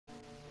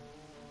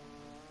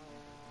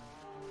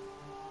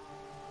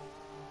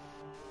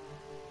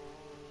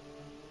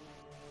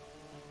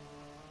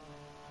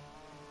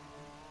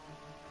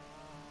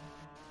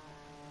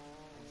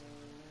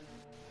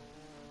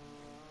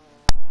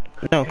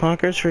No,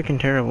 Conquer's freaking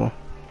terrible.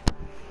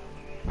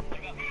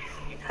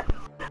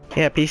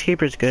 Yeah,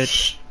 Peacekeeper's good.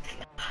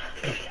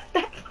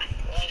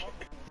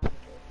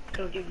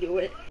 Don't you do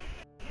it.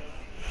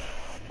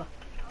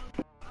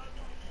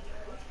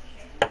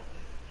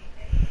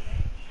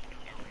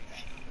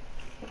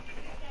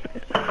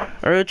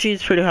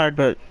 Orochi's pretty hard,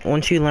 but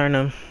once you learn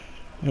him,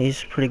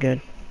 he's pretty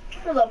good.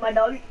 I love my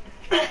dog.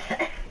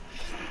 I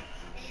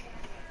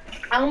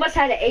almost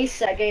had an ace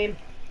that game.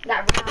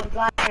 That round,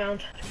 last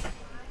round.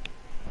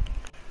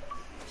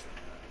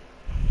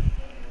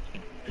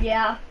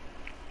 Yeah.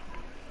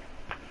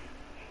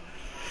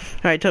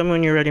 Alright, tell me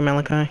when you're ready,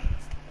 Malachi.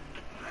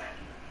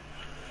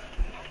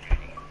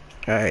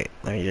 Alright,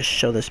 let me just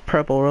show this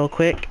purple real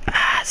quick.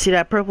 Ah, see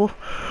that purple?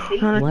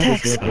 What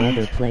is your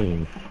brother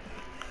playing?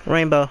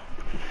 Rainbow.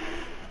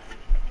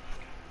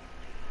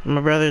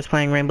 My brother's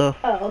playing Rainbow.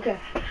 Oh, okay.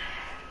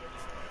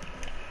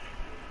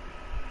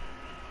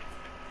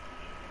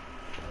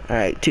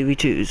 Alright,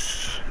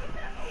 2v2s.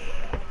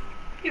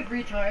 You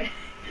retard.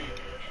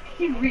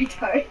 You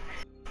retard.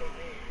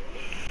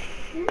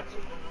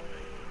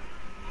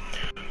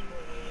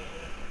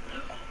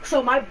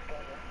 So my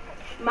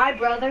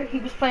brother, he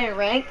was playing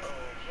ranked.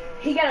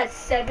 He got a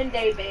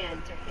 7-day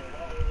ban.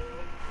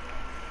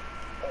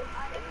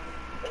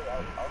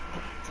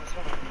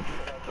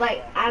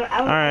 Like I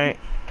Alright.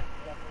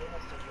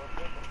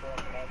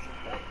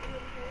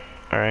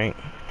 Alright.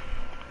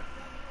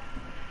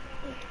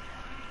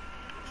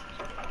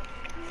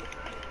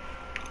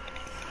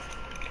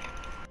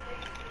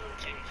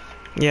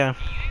 Yeah.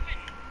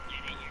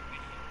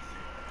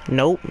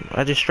 Nope.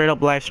 I just straight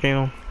up live stream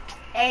them.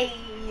 Hey.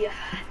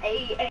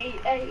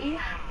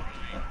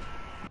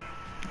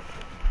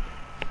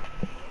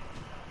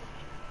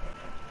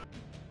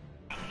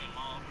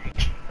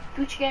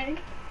 Gucci gang.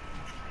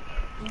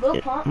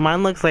 Lil Pump.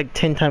 Mine looks like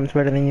 10 times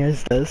better than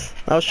yours does.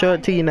 I'll show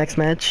it to you next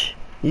match.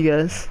 You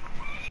guys.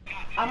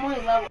 I'm only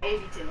level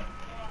 82.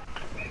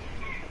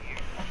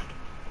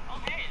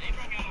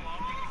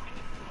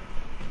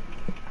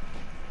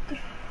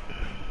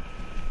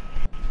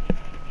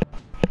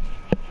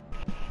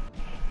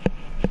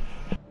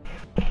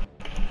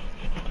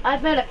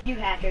 I've met a few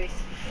hackers.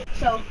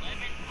 So,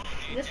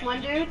 this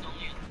one dude,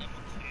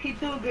 he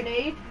threw a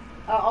grenade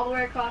all the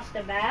way across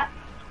the map,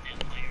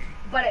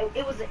 but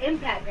it was an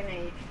impact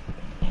grenade.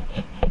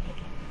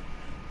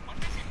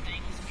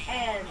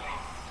 And,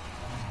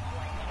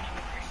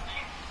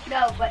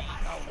 no, but...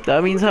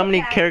 That means how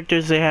many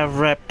characters they have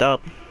repped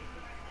up.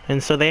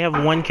 And so they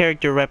have one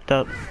character repped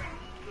up.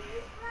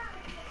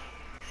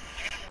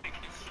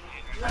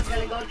 I'm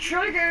gonna go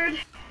triggered.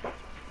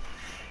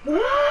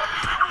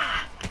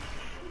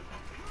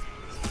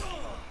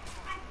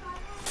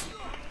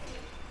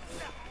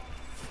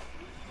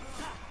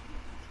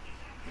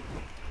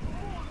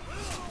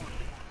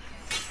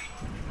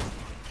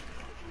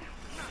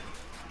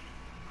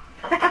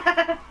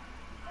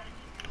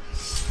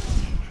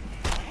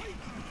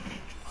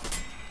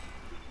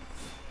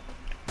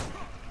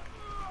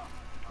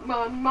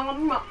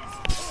 Mama.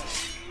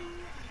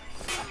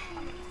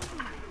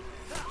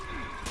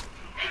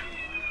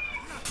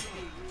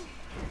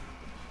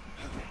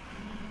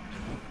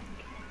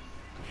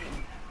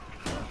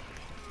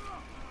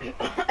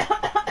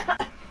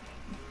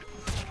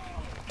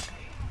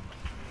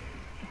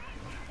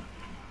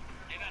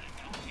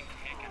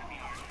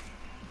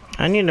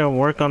 I need to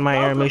work on my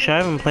Aramusha. I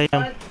haven't played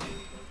him.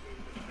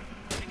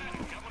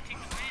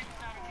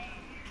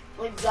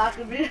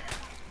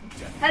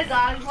 Hey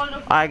guys,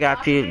 I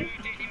got you.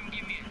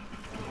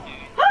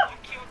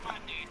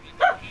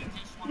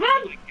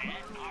 Run!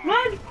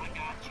 Run!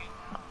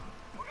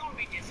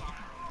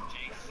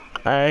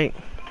 Alright.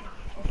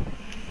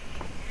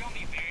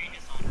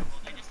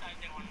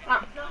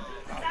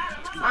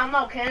 I'm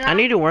okay. I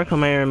need to work on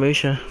my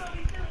Aramusha.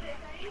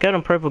 Got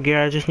him purple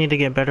gear, I just need to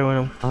get better with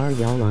him. Are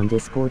y'all on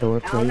Discord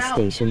or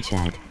PlayStation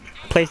chat?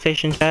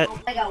 PlayStation chat. I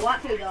don't think I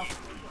want to though.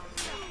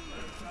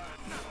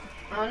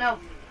 I don't know.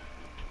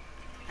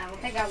 I don't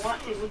think I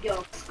want to with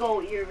your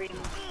skull earrings.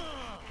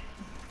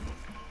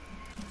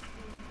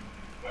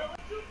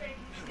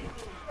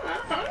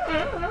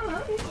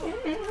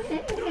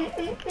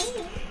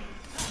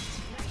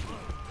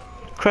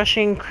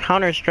 Crushing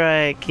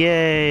Counter-Strike,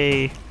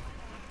 yay.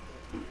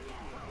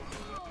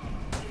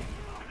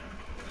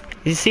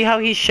 You see how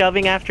he's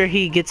shoving after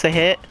he gets a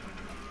hit?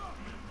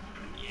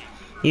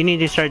 You need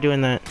to start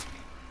doing that.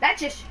 That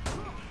just...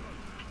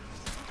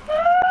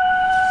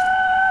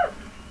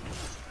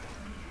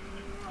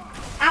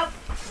 Ow!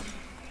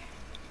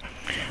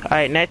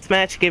 Alright, next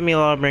match, give me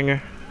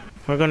Lawbringer.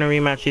 We're gonna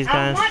rematch these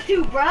guys. I want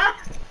to, bruh!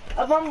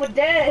 If I'm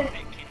dead.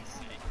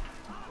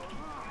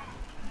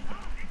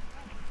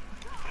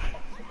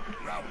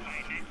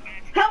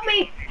 Help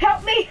me!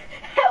 Help me!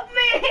 Help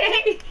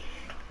me!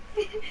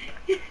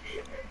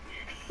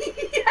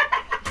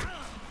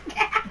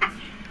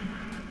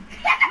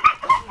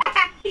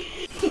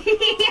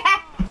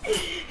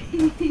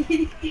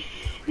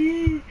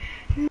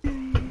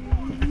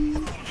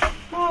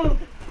 Oh,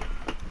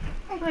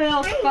 that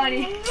was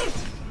funny.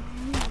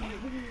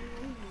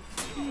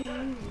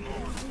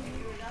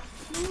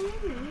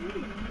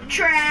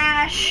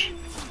 Trash.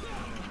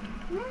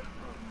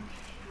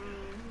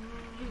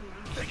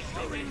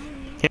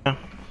 Yeah.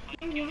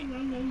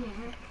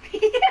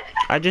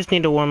 I just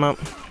need to warm up.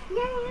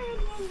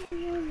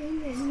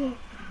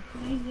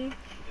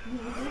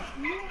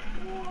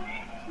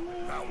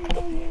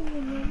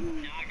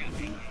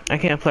 I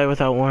can't play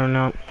without warming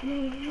up.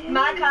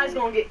 My guy's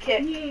gonna get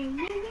kicked.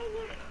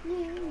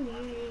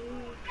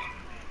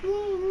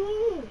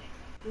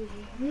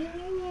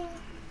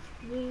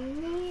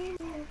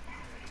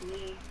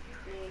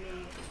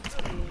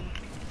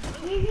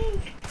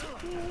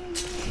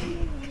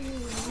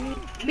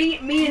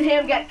 Me and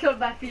him got killed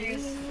by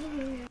Fuse.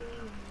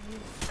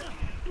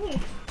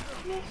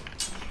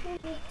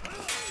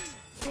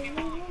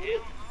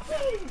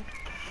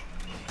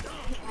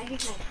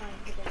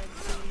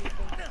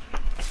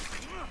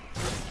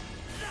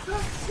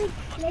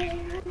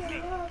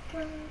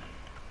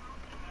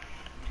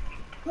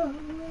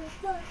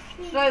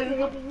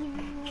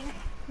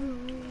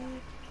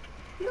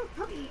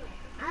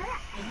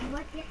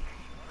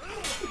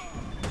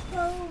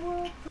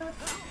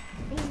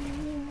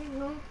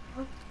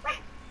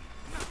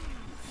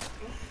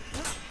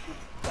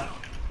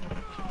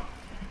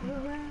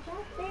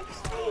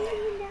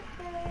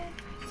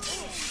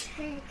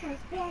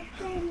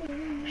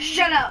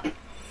 Shut up.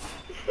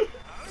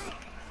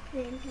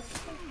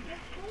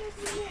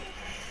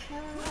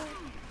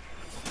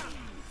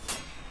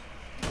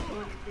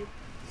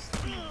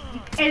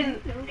 And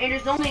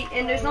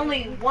there's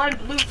only one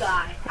blue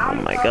guy. Oh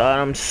my god,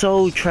 I'm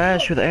so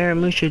trash with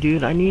Aramusha,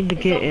 dude. I need to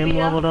get him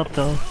leveled up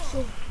though.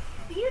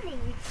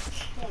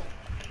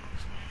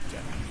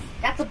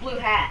 That's a blue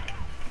hat.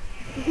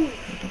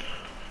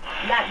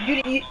 Not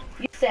you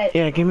said.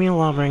 Yeah, give me a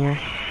Lawbringer.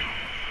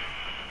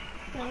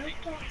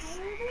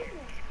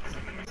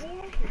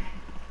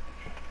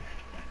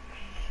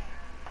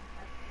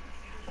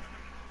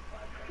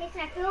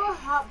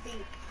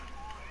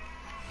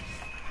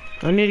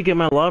 I need to get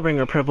my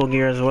Lawbringer purple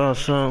gear as well,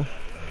 so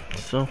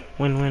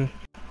win-win.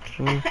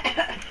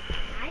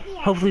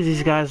 Hopefully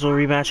these guys will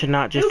rematch and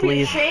not just It would be a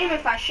leave. shame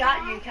if I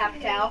shot you,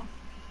 Capital.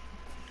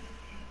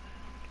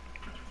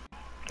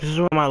 This is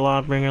what my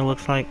Lawbringer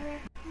looks like.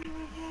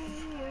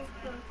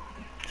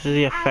 This is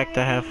the effect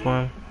I have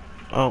for him.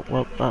 Oh,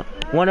 well,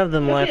 one of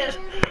them left.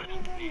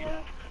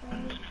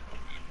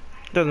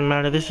 Doesn't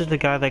matter, this is the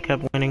guy that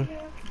kept winning.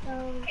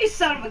 You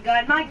son of a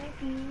gun, Mike.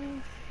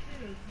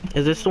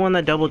 Is this the one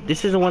that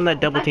this is the one that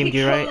double teamed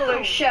you, right? My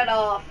controller shut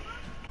off.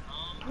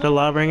 The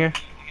Lawbringer?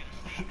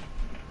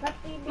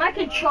 My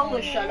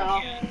controller shut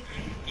off.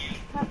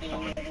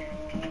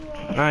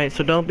 Alright,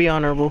 so don't be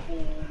honorable.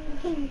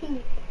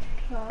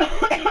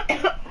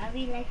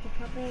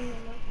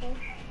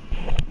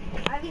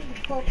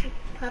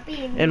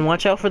 And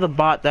watch out for the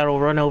bot that'll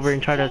run over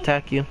and try to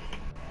attack you.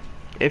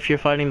 If you're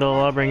fighting the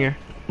Lawbringer.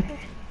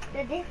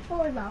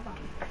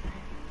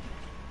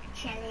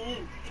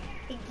 Challenge.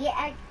 To get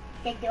out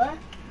the door,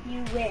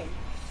 you win.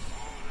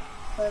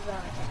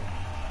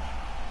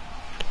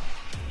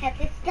 Have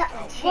to stop.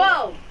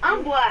 Whoa,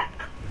 I'm black.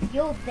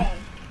 You're big.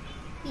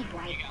 He's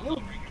white.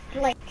 You're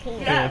black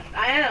team. Yeah,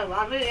 I am.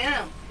 I really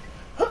am.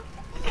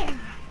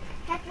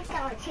 Have to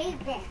start a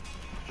change there.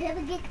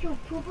 Whoever gets to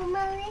purple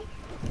melody,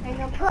 I'm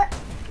gonna put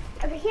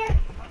over here.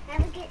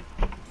 Whoever gets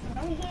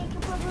over here to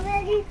purple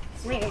melody,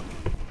 win.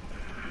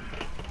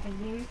 And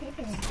you take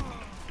it.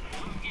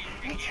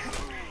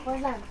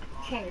 Hold on.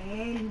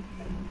 Challenge.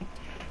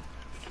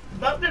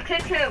 Vote to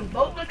kick him.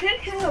 Vote to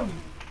kick him.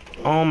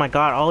 Oh my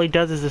god, all he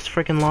does is this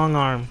freaking long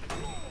arm.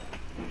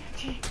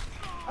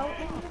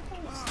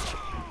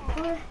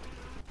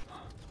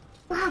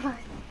 Lava.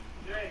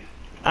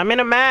 I'm in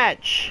a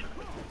match.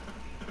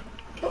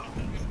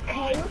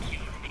 Okay.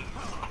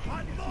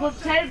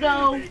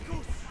 Potato.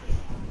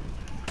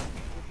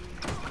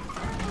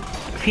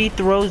 He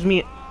throws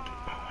me.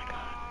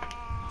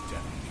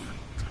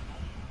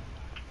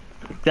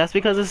 That's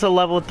because it's a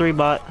level 3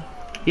 bot.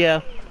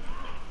 Yeah.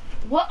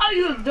 What are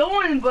you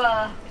doing,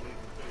 bruh?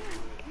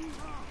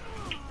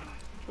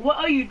 What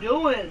are you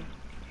doing?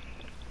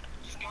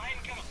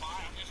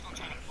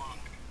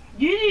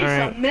 You need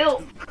Alright. some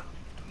milk.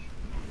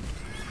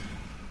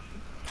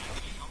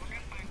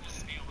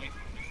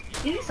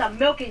 You need some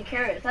milk and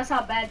carrots. That's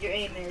how bad your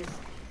aim is.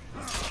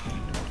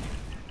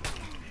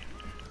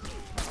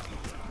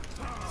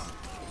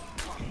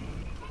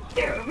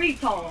 You're a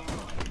retard.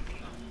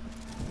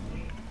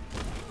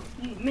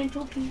 You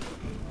mental people.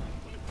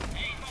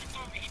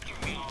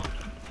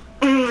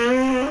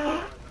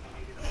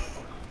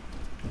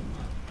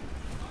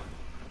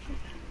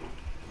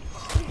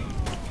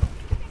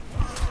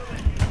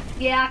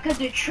 Yeah, 'cause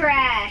you're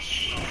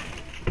trash.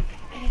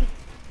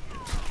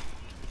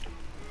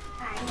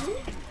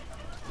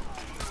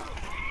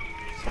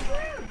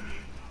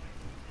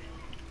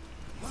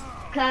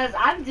 Cause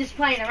I'm just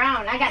playing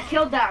around. I got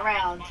killed that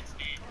round.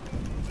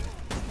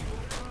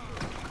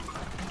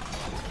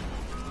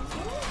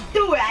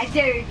 Do it, I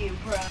dare you,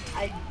 bro.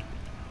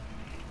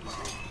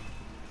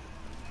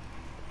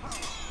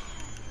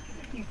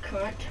 You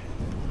cunt.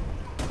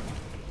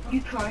 You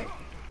cunt.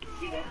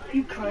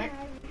 You cunt.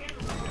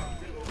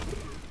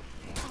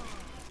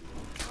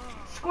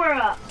 Square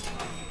up.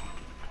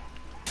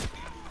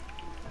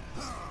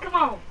 Come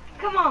on.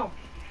 Come on.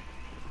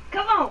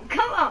 Come on.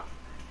 Come on.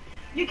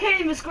 You can't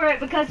even square it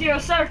because you're a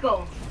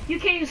circle. You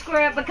can't even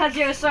square it because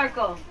you're a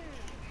circle.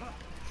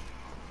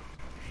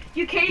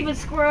 You can't even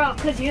square up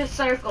because you're a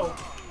circle.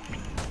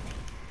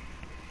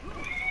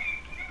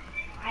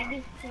 I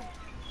be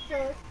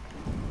so.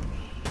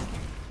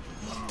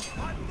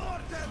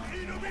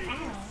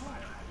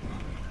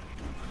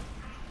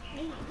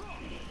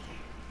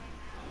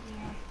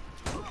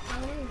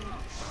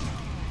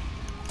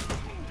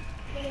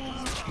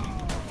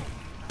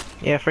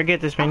 Yeah, forget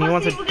this, man. He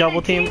wants a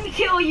double team. Team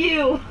kill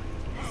you.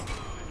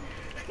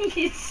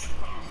 Yes.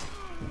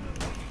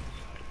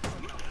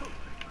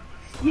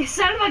 You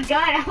son of a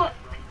gun.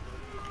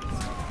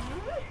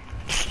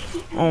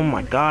 Oh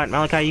my god,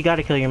 Malachi, you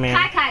gotta kill your man.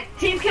 Kai,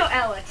 team kill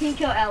Ella. Team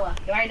kill Ella.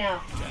 Right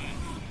now.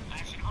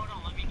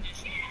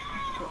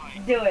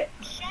 Do it.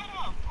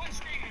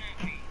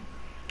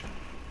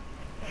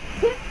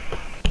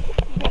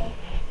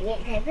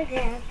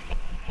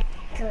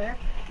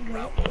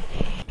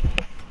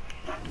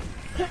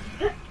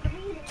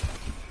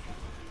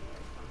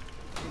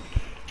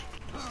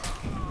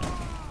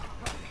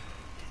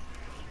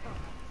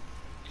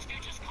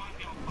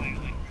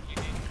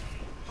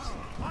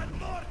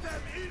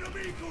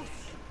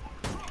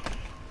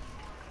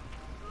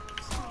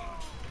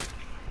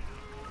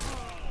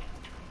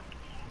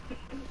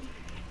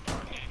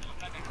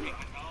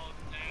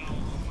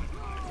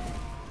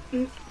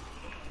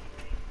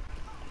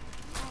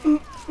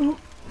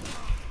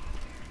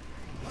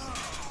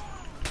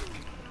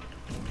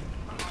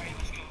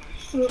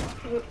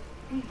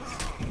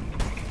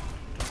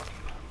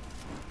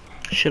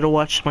 Should have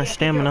watched my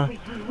stamina.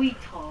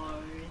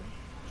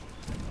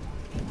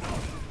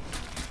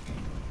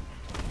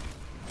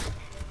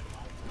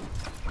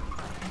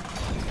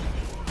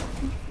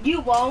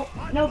 You won't.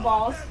 No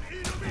balls.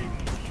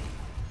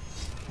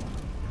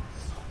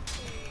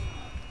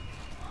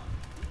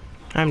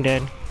 I'm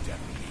dead.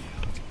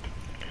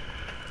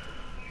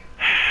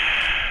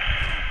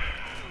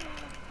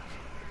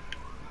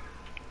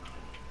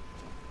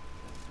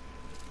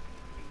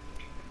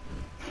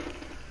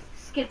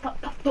 Skip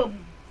pop pop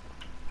boom.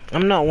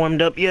 I'm not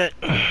warmed up yet.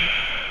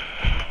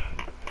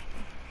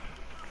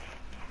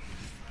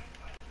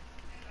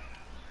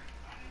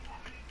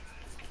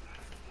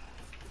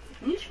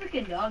 Whose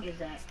freaking dog is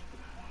that?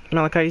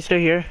 Malachi, you still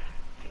here?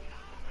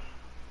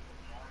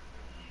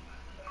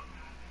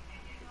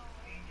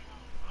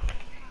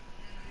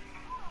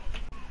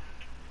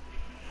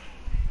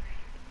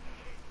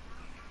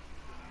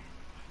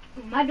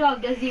 My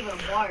dog doesn't even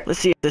bark. Let's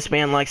see if this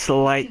man likes the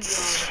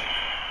lights.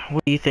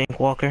 What do you think,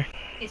 Walker?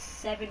 It's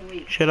 7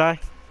 weeks. Should I?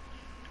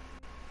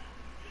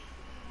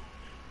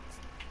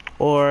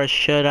 Or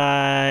should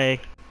I?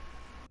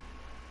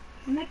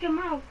 Make him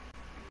out.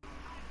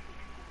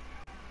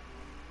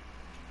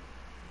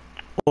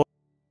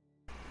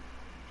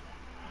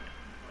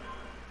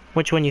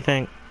 Which one you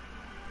think?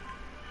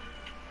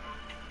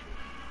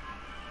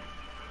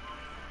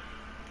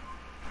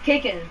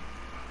 Kicking.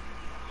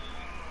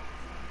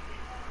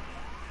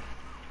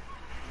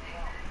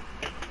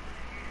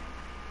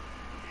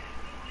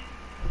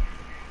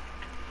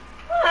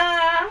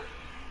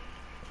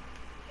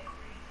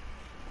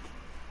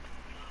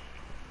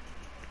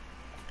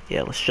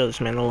 Yeah, let's show this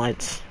man the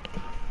lights.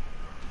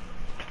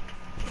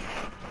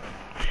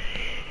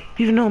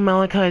 Even though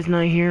Malachi's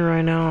not here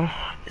right now,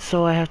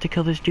 so I have to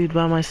kill this dude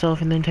by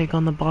myself and then take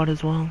on the bot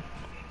as well.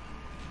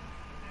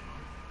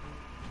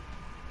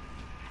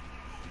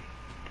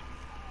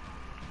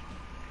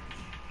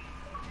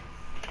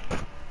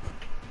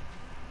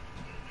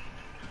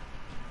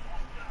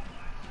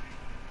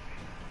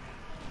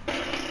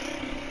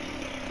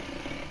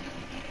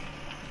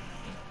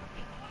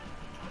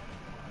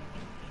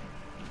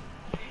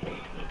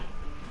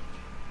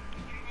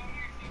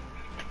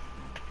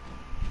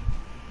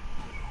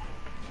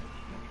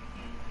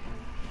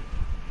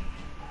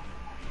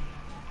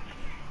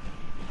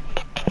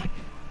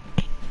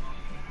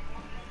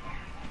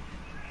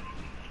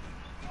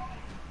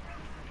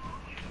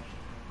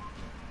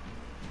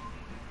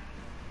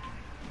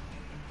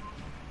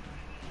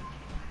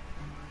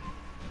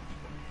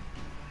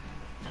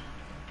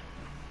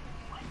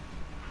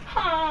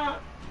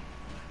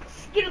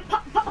 Skittle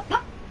pop pop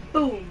pop.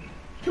 Boom.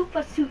 2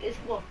 + 2 is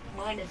 4.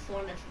 -1 is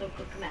no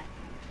good math.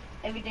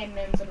 Everyday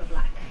men's on the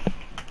black.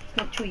 It's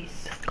no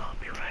trees.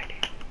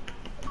 Copyrighted.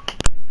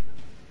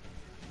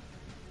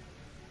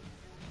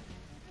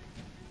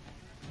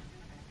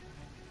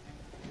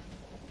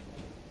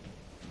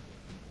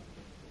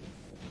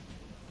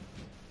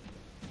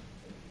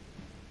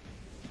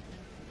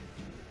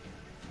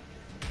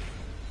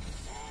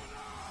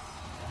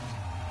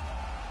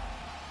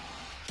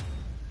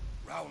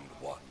 Round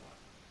 1.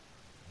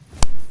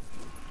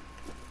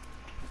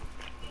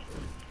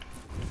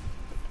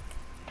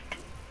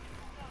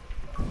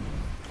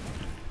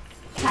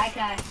 Hi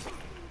guys.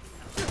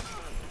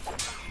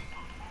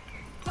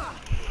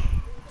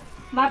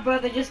 My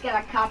brother just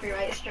got a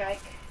copyright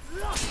strike.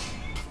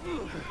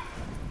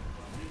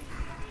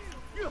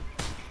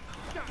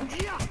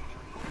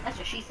 That's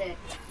what she said.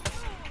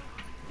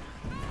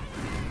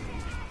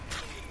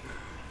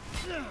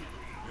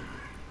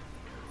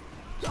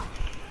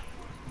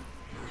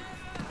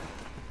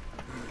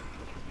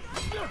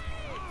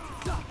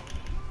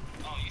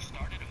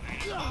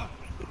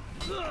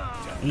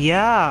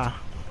 Yeah.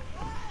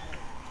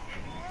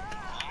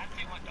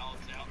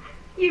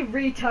 You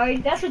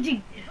retard. That's what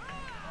you.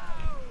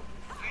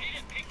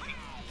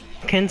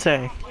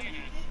 Kinsey.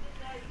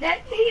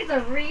 That he's a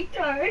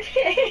retard.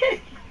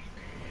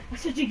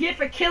 That's what you get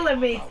for killing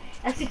me.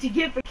 That's what you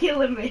get for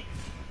killing me.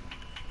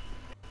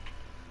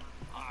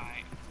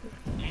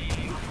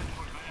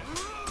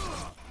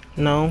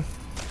 No.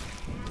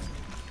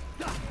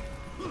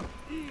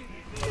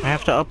 I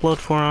have to upload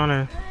For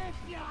Honor.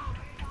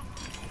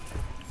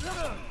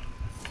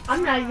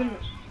 I'm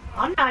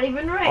not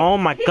even right. Oh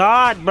my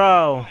god,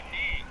 bro.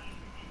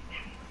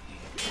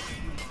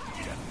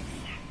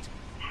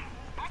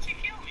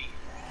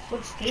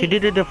 She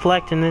did a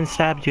deflect and then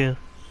stabbed you.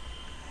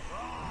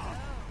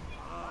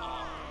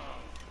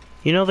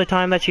 You know the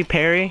time that she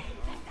parry?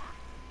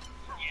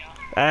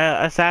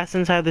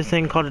 Assassins have this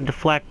thing called a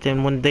deflect,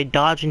 and when they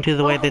dodge into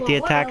the way that the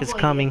attack is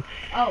coming,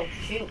 oh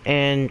shoot.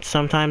 and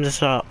sometimes it's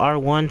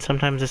R1,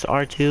 sometimes it's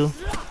R2.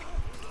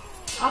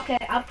 Okay,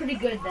 I'm pretty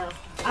good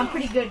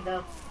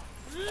though.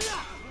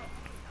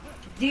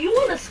 Do you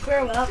want to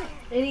square up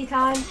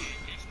anytime?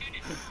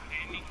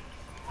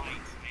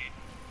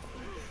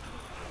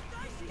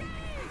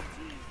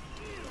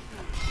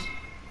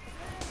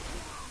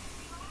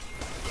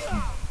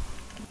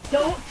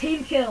 Don't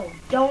team kill.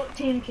 Don't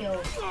team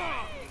kill.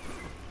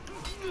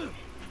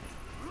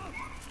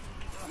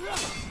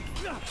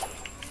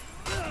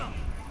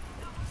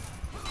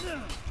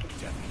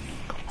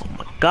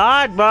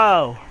 God,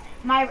 bro.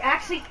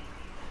 Actually,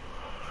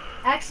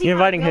 You're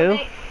inviting who?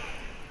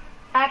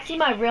 Actually,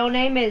 my real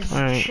name is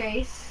right.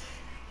 Chase.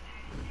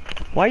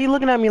 Why are you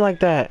looking at me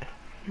like that?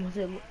 Was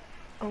it?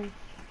 Oh.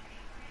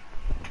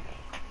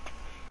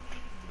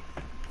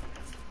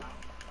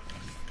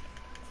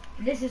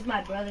 This is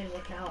my brother's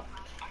account.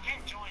 I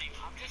can't join him.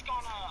 I'm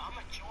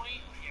gonna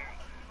join here.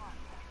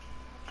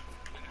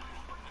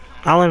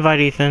 I'll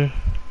invite Ethan.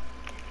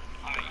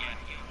 Alright, yeah,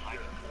 you invite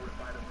him.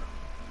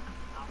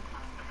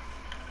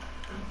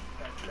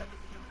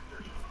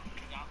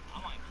 I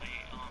might play,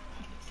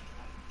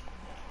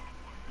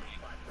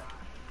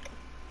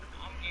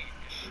 I'm getting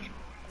destroyed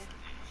with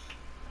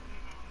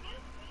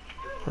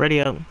this.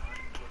 Ready up.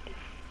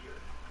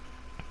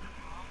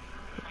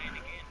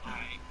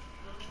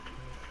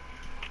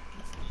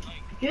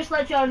 Just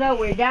let y'all know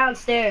we're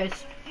downstairs.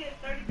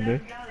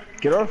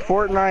 Get on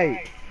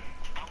Fortnite.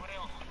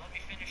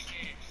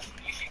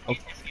 Oh.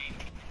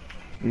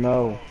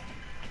 No.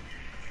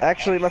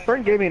 Actually, my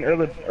friend gave me an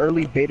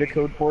early beta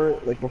code for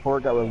it, like before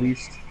it got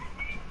released.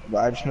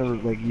 But I just never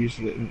like used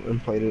it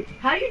and played it.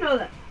 How do you know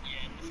that?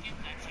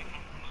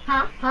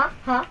 Huh?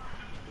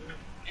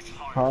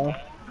 Huh?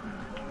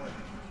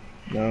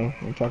 No,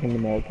 I'm talking to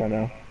Malachi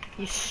now.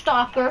 You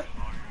stalker.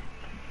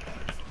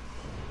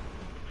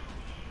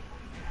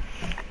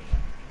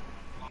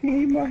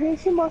 Need my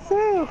hands to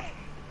myself.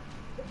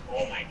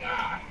 Oh my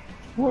god.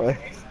 What?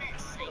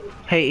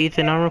 Hey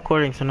Ethan, I'm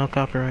recording, so no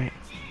copyright.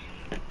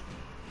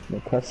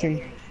 No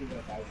cussing?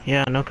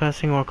 Yeah, no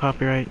cussing or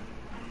copyright.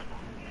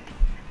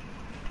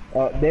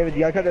 David,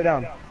 you gotta cut that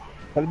down.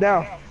 Cut it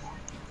down.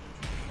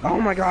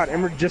 Oh my god,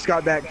 Emmer just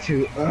got back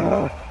too.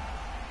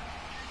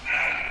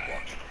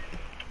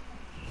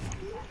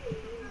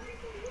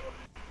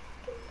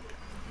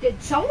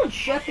 Did someone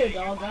shut their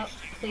dog up,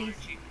 please?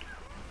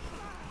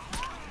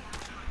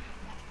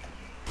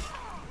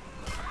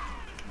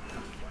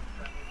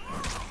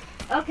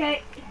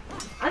 Okay,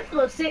 I'm just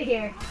gonna sit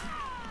here.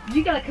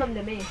 You gotta come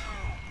to me.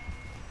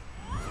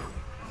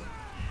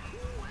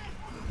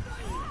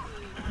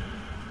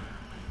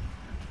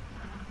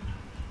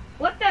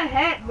 What the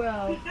heck,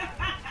 bro?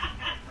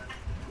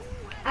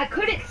 I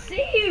couldn't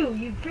see you,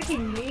 you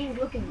freaking mean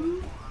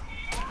looking.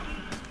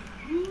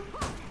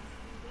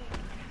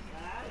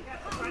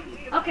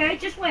 Okay,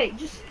 just wait,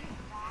 just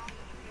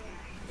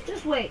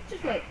wait.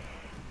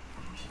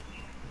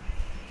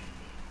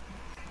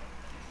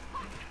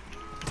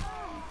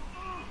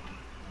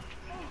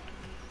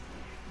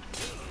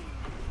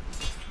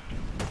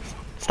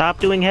 Stop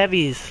doing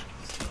heavies.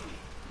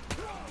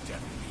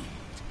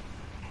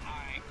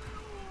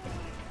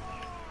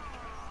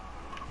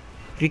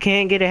 If you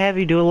can't get a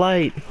heavy, do a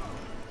light.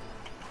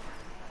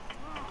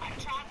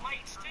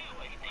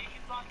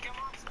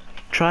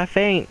 Try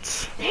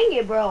feints. Dang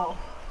it, bro.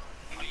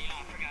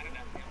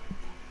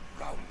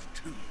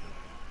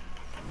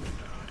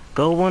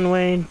 Go one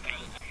way.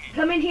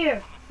 Come in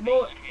here,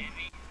 boy.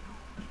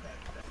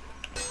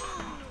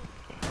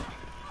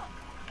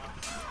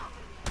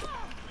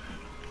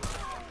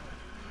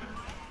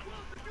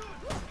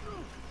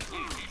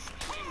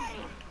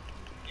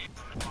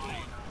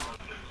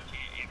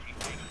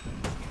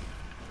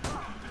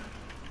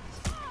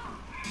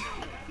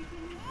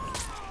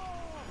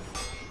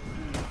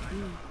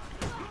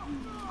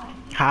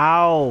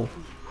 How?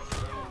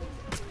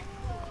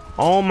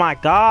 Oh my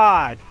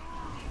god.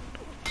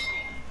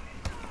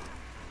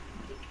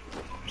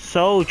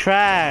 So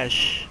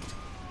trash.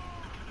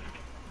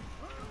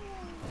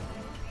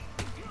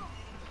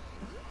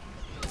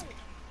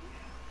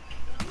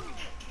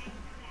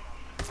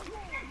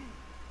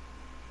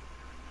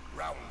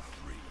 Round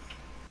 3.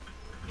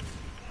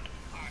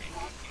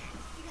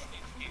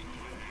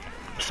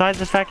 Besides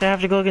the fact I have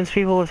to go against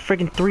people with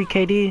freaking 3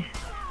 KD.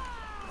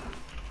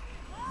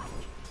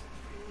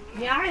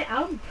 Yeah,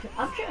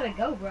 I'm trying to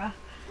go, bruh.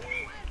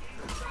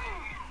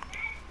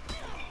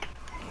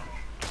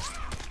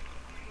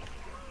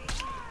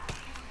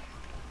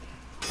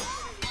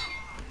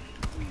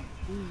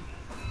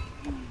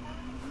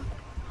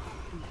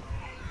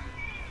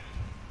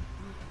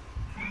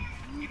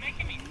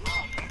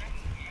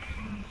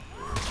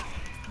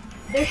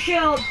 Their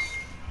shields.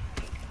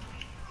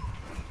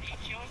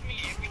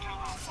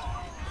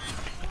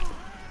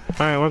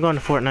 Alright, we're going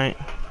to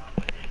Fortnite.